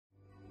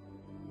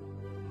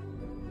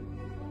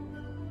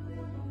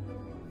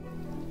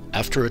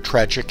After a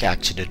tragic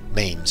accident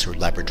maims her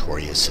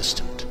laboratory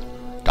assistant,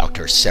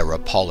 Dr. Sara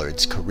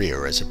Pollard's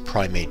career as a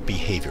primate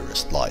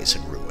behaviorist lies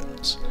in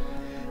ruins.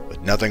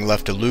 With nothing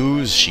left to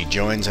lose, she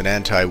joins an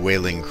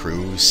anti-whaling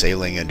crew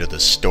sailing into the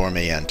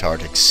stormy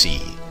Antarctic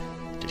Sea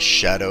to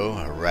shadow,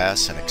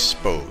 harass, and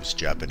expose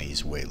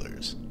Japanese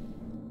whalers.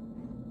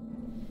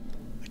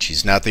 But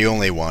she's not the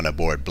only one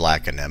aboard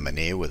Black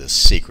Anemone with a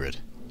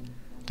secret.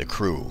 The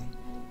crew,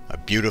 a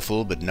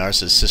beautiful but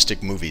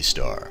narcissistic movie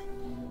star,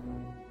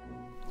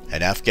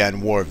 an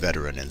Afghan War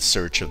veteran in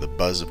search of the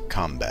buzz of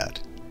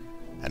combat,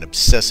 an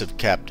obsessive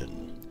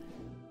captain,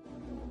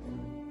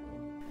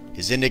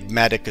 his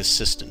enigmatic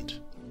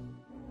assistant,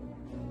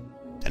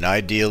 an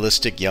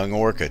idealistic young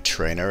orca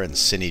trainer and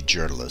cine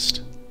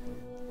journalist,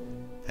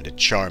 and a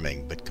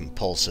charming but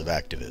compulsive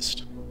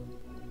activist,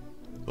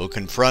 will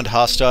confront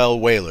hostile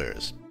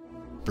whalers,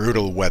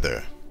 brutal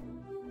weather,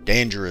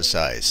 dangerous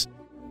ice,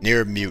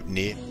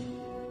 near-mutiny,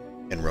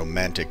 and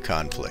romantic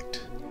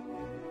conflict.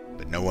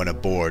 But no one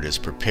aboard is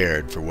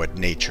prepared for what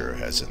nature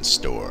has in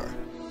store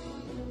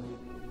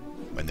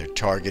when they're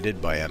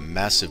targeted by a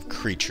massive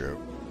creature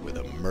with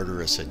a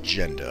murderous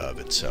agenda of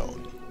its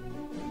own.